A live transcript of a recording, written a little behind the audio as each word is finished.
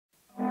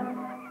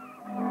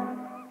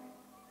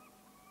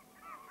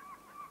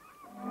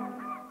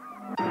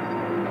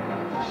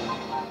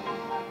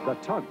The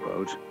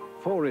tugboat,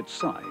 for its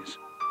size,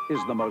 is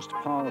the most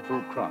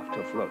powerful craft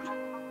afloat.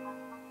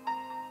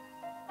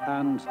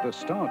 And the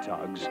Starr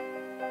tugs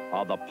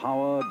are the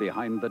power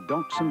behind the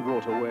docks and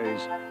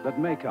waterways that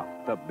make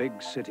up the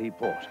Bigg City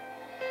port.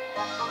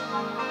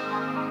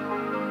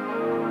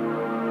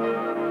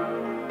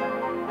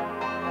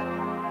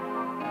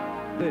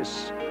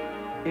 This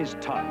is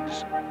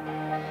TUGS.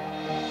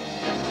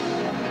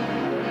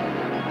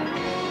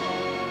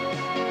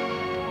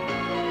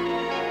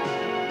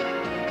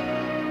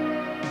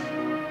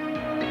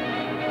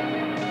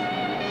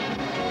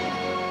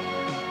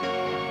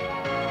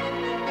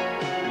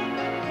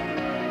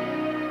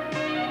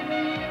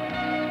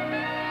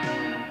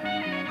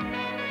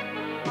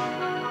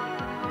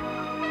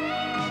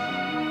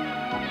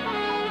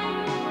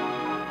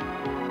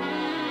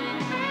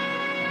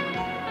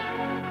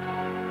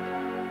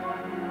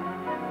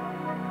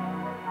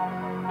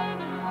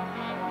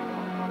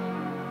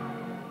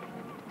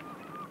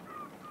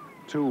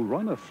 To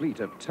run a fleet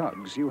of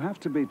tugs, you have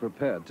to be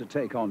prepared to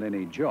take on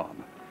any job.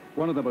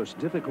 One of the most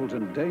difficult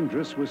and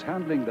dangerous was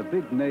handling the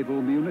big naval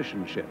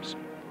munition ships.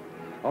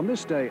 On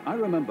this day, I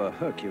remember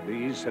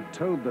Hercules had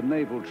towed the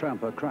naval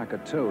tramper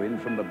Krakatoa in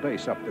from the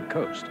base up the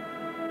coast.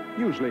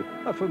 Usually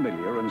a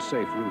familiar and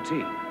safe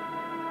routine.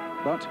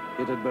 But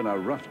it had been a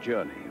rough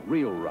journey,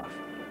 real rough.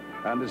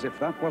 And as if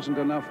that wasn't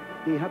enough,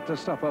 he had to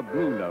suffer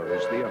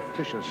Bluenose, the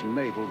officious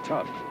naval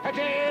tug.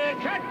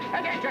 Attention!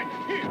 Attention!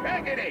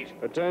 Hercules!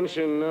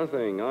 Attention,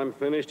 nothing. I'm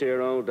finished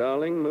here, old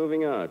darling.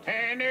 Moving out.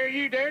 No,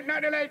 you don't.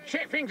 Not allowed to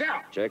check things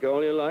out. Check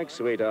all you like,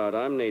 sweetheart.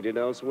 I'm needed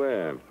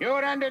elsewhere.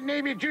 You're under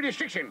Navy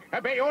jurisdiction.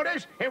 Obey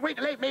orders and wait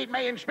till they've made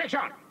my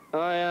inspection.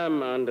 I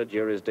am under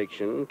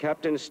jurisdiction.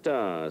 Captain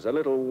Starr's. A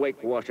little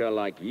wake-washer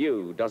like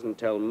you doesn't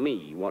tell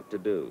me what to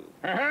do.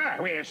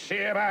 We'll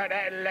see about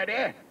that,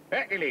 laddie.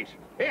 Hercules,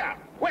 here,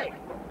 wait.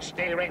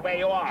 Stay right where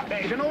you are.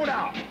 There's an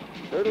order.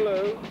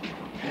 Toodaloo.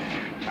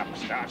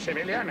 Upstart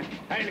civilian.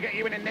 I'll get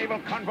you in a naval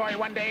convoy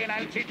one day and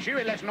I'll teach you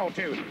a lesson or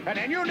two. And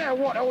then you know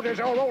what orders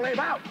are all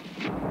about.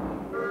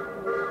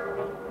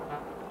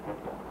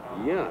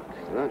 Yuck,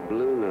 that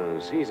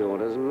Bluenose. He's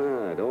orders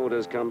mad.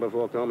 Orders come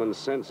before common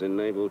sense in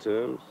naval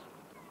terms.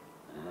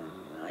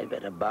 I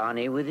better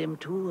barney with him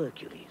too,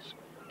 Hercules.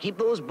 Keep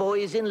those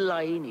boys in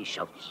line, he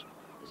shouts.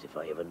 As if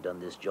I haven't done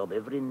this job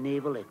every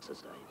naval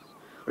exercise.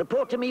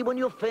 Report to me when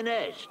you're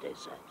finished, he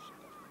says.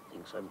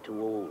 Thinks I'm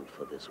too old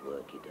for this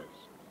work, he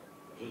does.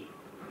 Hey,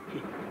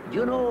 do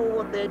you know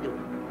what they're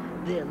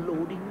doing? They're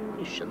loading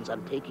munitions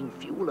and taking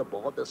fuel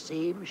aboard the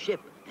same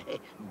ship.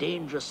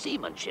 Dangerous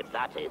seamanship,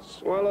 that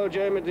is. Well,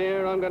 OJ, my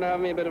dear, I'm going to have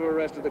me a bit of a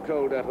rest at the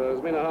coal depot.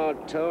 It's been a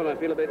hard tow and I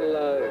feel a bit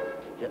low.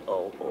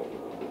 Oh.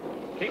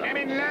 Keep them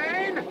in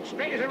line,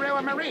 straight as a row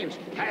of Marines.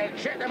 I'll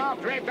check them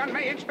after I've done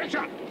my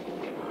inspection.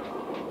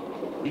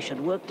 We should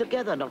work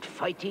together, not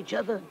fight each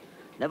other.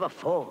 Never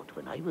fought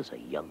when I was a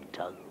young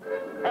tug.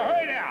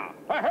 Ahoy now!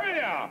 Ahoy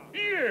now!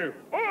 You!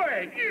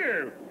 Oi,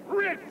 you!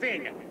 Red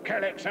thing!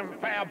 Collect some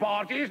fire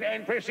barges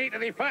and proceed to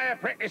the fire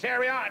practice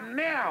area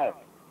now!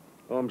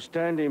 I'm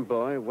standing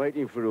by,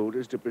 waiting for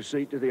orders to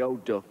proceed to the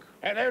old dock.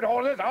 And those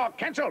orders are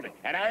cancelled,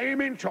 and I'm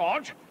in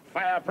charge.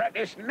 Fire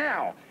practice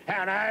now.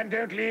 And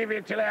don't leave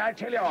it till I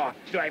tell you.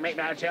 Do I make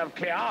myself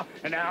clear?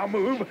 And now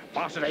move.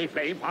 Fast as a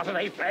flame, fast as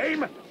a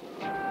flame.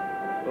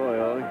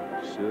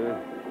 Aye,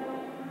 sir.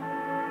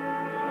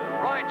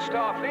 Right,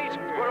 Starfleet,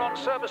 we're on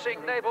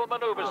servicing naval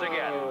manoeuvres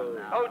again.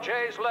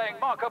 OJ's laying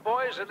marker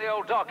buoys in the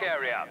old dock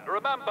area.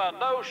 Remember,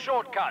 no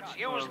shortcuts.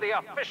 Use the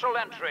official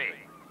entry.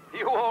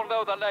 You all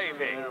know the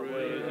Navy.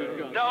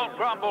 Don't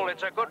grumble,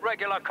 it's a good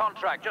regular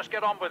contract. Just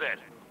get on with it.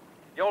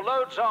 Your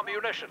loads are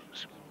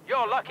munitions.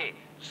 You're lucky.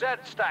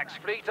 Z-Stack's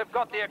fleet have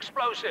got the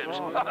explosives.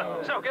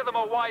 So give them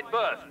a wide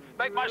berth.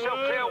 Make myself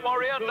clear,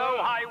 warrior, no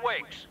high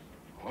wakes.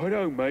 I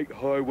don't make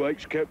high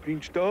wakes, Captain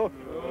Starr.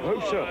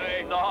 No,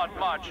 sir. Not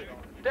much.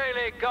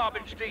 Daily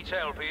garbage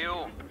detail for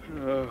you.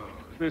 Oh,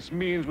 this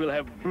means we'll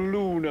have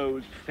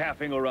Bluenose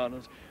faffing around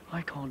us.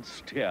 I can't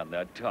stand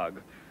that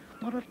tug.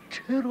 What a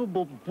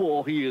terrible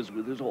bore he is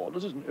with his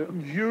orders, isn't it?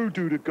 You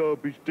do the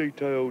garbage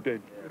detail,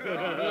 then.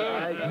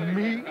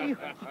 Me?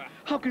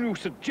 How can you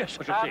suggest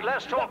such a thing? And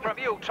less talk from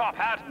you, Top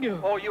Hat,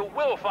 or you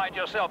will find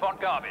yourself on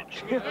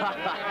garbage.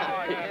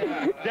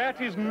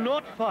 That is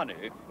not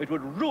funny. It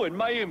would ruin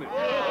my image.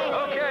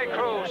 Okay,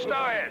 crew,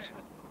 stow it.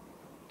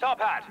 Top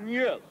Hat.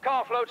 Yes.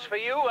 Car floats for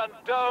you, and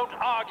don't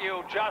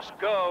argue, just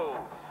go.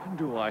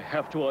 Do I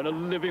have to earn a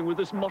living with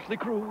this motley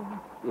crew?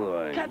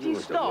 Captain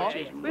Starr,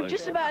 we've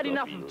just about had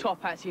enough of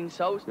Top Hat's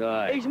insults.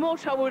 He's more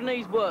trouble than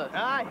he's worth.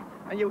 Aye,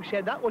 and you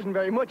said that wasn't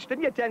very much,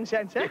 didn't you, 10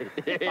 cents, eh?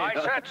 I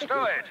said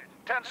stow it.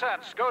 10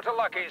 cents, go to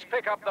Lucky's,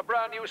 pick up the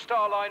brand new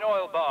Starline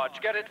oil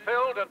barge, get it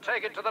filled and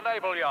take it to the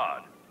naval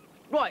yard.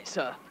 Right,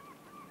 sir.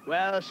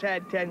 Well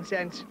said, 10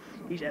 cents.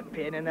 He's a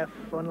pain in the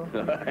funnel.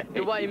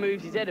 The way he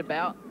moves his head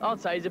about,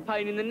 I'd say he's a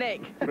pain in the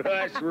neck.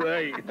 That's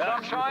right.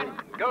 Sunshine,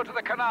 go to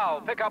the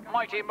canal, pick up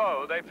Mighty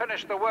Mo. They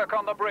finished the work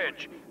on the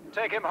bridge.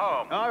 Take him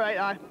home. All right,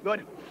 aye,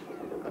 good.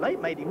 I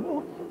like Mighty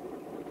Mo.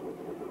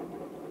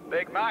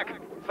 Big Mac,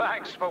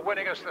 Thanks for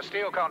winning us the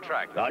steel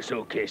contract. That's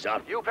okay,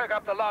 sir. You pick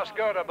up the last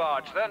girder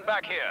barge, then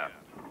back here.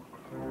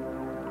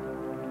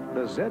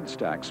 The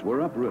Z-stacks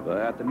were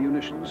upriver at the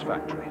munitions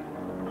factory.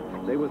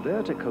 They were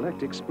there to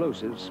collect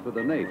explosives for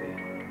the Navy.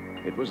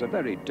 It was a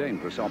very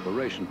dangerous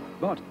operation,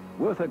 but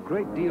worth a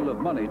great deal of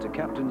money to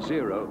Captain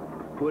Zero,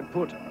 who had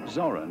put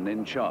Zoran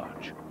in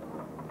charge.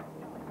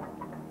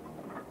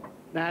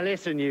 Now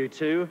listen, you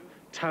two.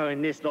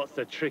 Towing this lot's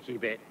the tricky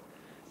bit.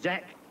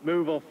 Zach,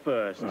 move off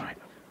first. Right.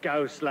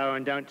 Go slow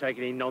and don't take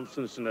any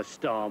nonsense from the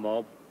Starr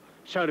mob.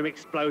 Show them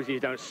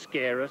explosives don't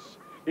scare us.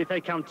 If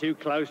they come too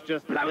close,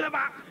 just Blow them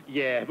up!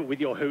 yeah, but with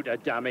your hooter,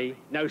 dummy.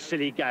 No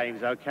silly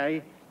games,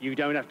 okay? You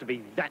don't have to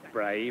be that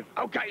brave.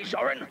 Okay,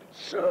 Zoran.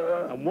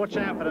 Sir. And watch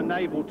out for the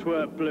naval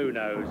twerp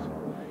Bluenose.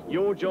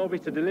 Your job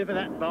is to deliver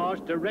that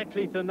barge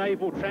directly to the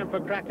naval tramper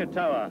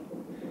Krakatoa.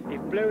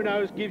 If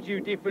Bluenose gives you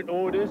different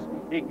orders,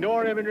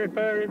 ignore him and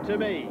refer him to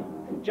me.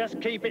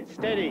 Just keep it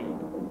steady.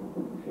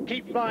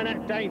 Keep flying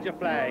that danger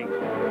flag.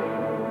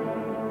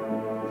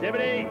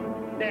 Zebedee,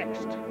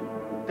 next.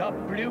 That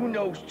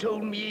Bluenose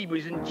told me he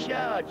was in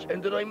charge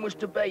and that I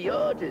must obey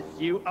orders.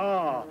 You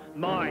are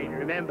mine,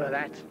 remember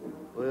that.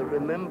 Well,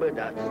 remember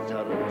that,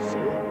 Starr,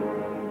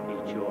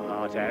 sir. Eat your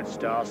heart out,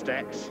 Star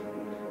Stacks.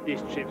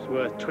 This trip's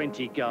worth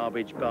 20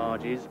 garbage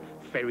barges,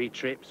 ferry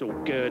trips or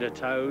girder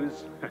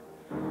tows.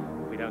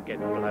 We don't get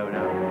blown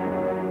up.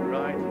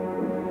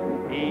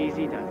 Right?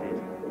 Easy does it.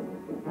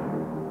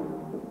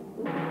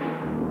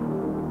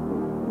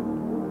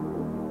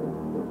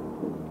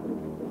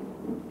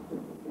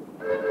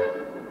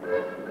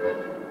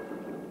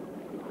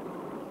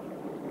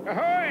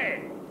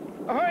 Ahoy!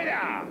 Ahoy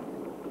there!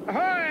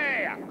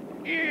 Ahoy!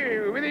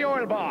 You with the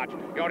oil barge.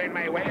 You're in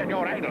my way and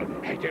you're idle.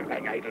 I don't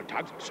like idle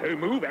tugs, so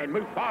move and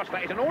move fast,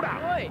 that is an order.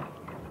 Oi!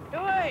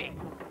 Oi!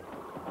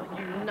 Oh,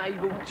 you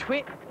naval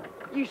twit.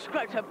 You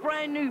scrapped a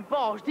brand new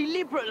barge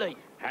deliberately.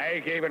 I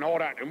gave an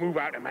order to move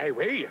out of my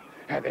way.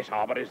 This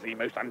harbour is the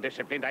most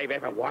undisciplined I've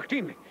ever worked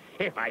in.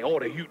 If I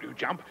order you to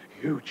jump,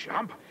 you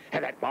jump.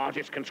 That barge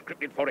is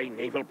conscripted for a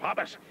naval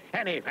purpose.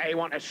 And if I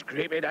want to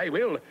scrape it, I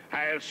will.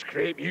 I'll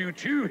scrape you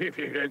too if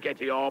you don't get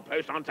to your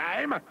post on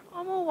time.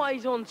 I'm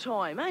always on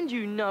time, and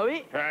you know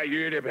it.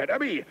 You'd better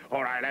be,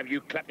 or I'll have you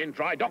clapped in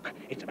dry dock.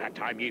 It's about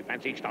time you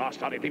fancy Starr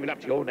started living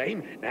up to your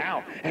name.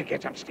 Now,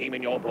 get some steam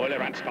in your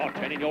boiler and start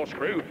turning your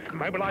screw.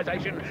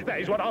 Mobilization,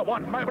 that is what I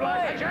want,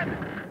 mobilization!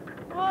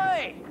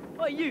 Oi!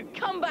 Oi, you,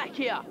 come back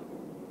here.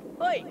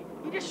 Oi,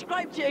 you just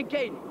scraped it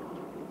again.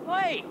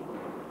 Oi!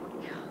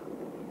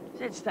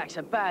 Z-stacks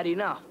are bad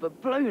enough,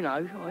 but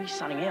Bluenose, oh, he's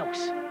something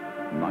else.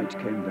 Night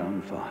came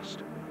down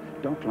fast.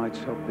 Dock lights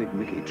helped Big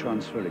Mickey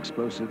transfer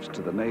explosives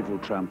to the naval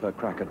tramper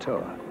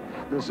Krakatoa.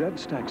 The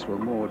Z-stacks were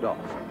moored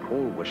off.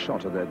 All were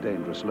shot of their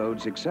dangerous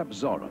loads except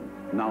Zoran,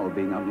 now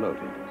being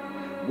unloaded.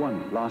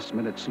 One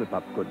last-minute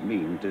slip-up could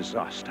mean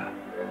disaster.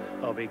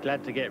 I'll be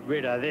glad to get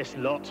rid of this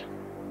lot.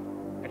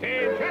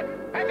 Attention!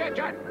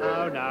 Attention!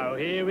 Oh no,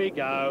 here we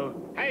go.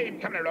 Hey,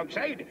 coming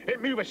alongside.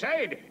 Move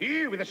aside.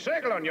 You with a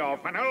circle on your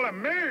funnel,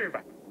 move!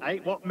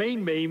 Ain't what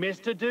mean me,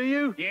 mister, do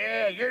you?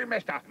 Yeah, you,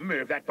 mister.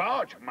 Move that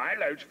barge. My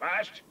load's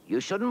fast. You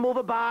shouldn't move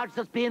a barge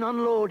that's being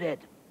unloaded.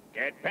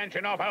 Get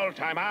pension off,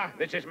 old-timer.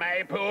 This is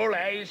my pool,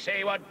 eh?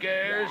 See what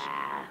goes.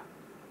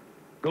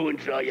 Go and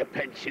draw your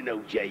pension,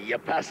 OJ, you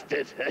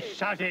bastard.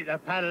 Shut it, the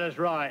paddler's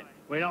right.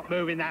 We're not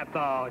moving that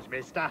barge,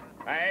 mister.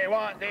 I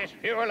want this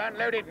fuel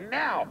unloaded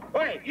now.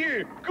 Wait,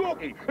 you,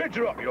 Gorky,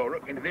 drop your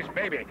hook into this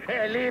baby.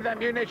 Leave the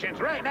munitions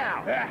right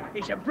now.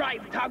 It's a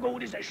brave tug, all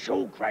there's a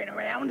shawl crane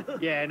around.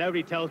 Yeah,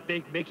 nobody tells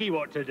Big Mickey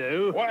what to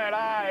do. Well,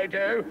 I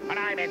do, and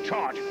I'm in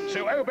charge,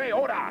 so obey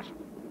orders.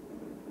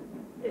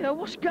 Yeah,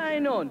 what's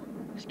going on?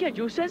 The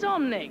schedule says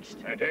I'm next.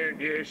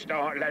 Don't you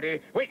start, laddie.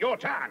 Wait your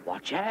turn.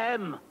 Watch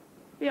him.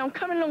 Yeah, I'm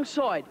coming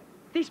alongside.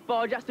 This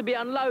barge has to be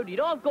unloaded.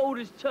 I've got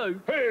orders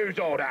too. Whose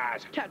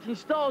orders? Captain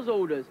Starr's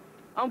orders.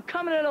 I'm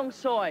coming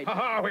alongside.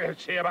 We'll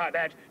see about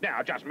that.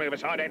 Now, just move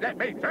aside and let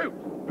me through.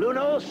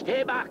 Bluenose,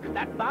 stay back.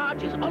 That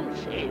barge is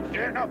unsafe.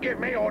 Do not give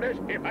me orders.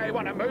 If I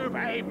want to move,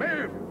 I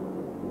move.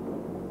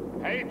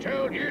 I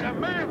told you to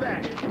move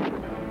that.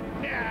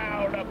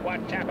 Now, look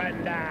what's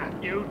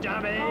happened. You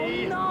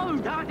dummy! Oh, no!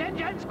 Start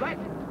engines, quick!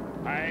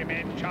 I'm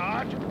in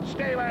charge.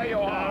 Stay where you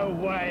are. No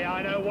way,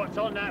 I know what's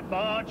on that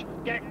barge.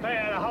 Get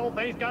clear, the whole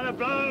thing's gonna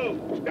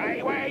blow.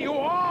 Stay where you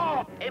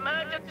are.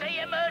 Emergency,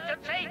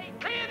 emergency!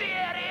 Clear the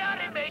area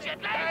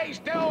immediately! I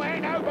still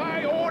ain't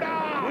obey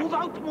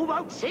order. Move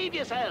out, save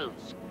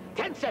yourselves!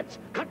 10 sets,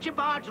 cut your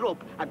barge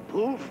rope and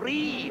pull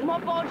free. My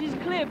barge is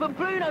clear, but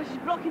Bluenose is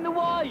blocking the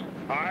way.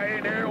 I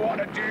know what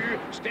to do.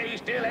 Stay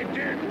still and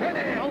do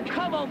finish. Oh,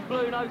 come on,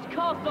 Bluenose.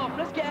 Cast off.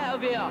 Let's get out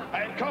of here.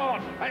 I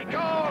can't.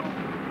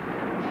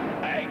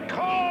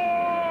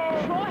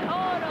 Try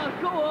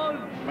harder. Go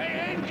on. My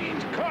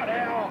engine's cut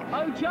out.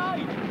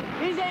 OJ,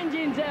 his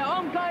engine's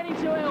out. I'm going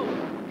in to help.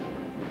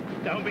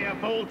 Don't be a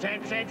fool,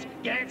 10 cents.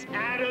 Get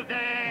out of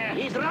there.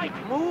 He's right,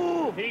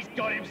 move. He's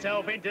got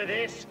himself into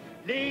this.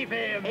 Leave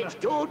him. It's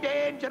too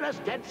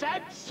dangerous, 10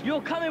 cents.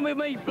 You're coming with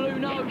me,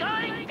 Bluenose. Keep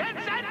going,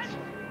 10 cents.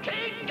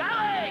 Keep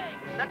going.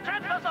 The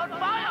trapper's on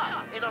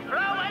fire! It'll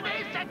blow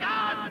any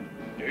second!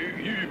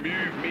 Don't you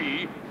move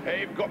me.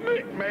 I've got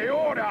my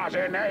orders,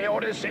 and my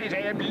orders says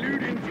I am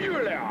loading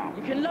fuel now.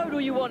 You can load all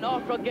you want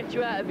after I get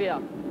you out of here.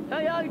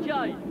 Hey,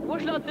 OJ,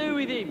 what shall I do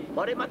with him?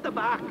 Put him at the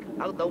back.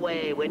 Out the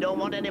way. We don't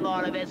want any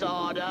more of his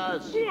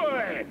orders.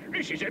 Boy,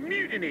 this is a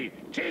mutiny.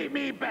 Take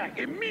me back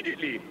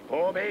immediately.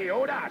 Obey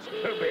orders.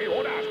 Obey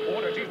orders.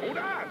 Orders is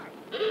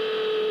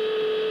orders.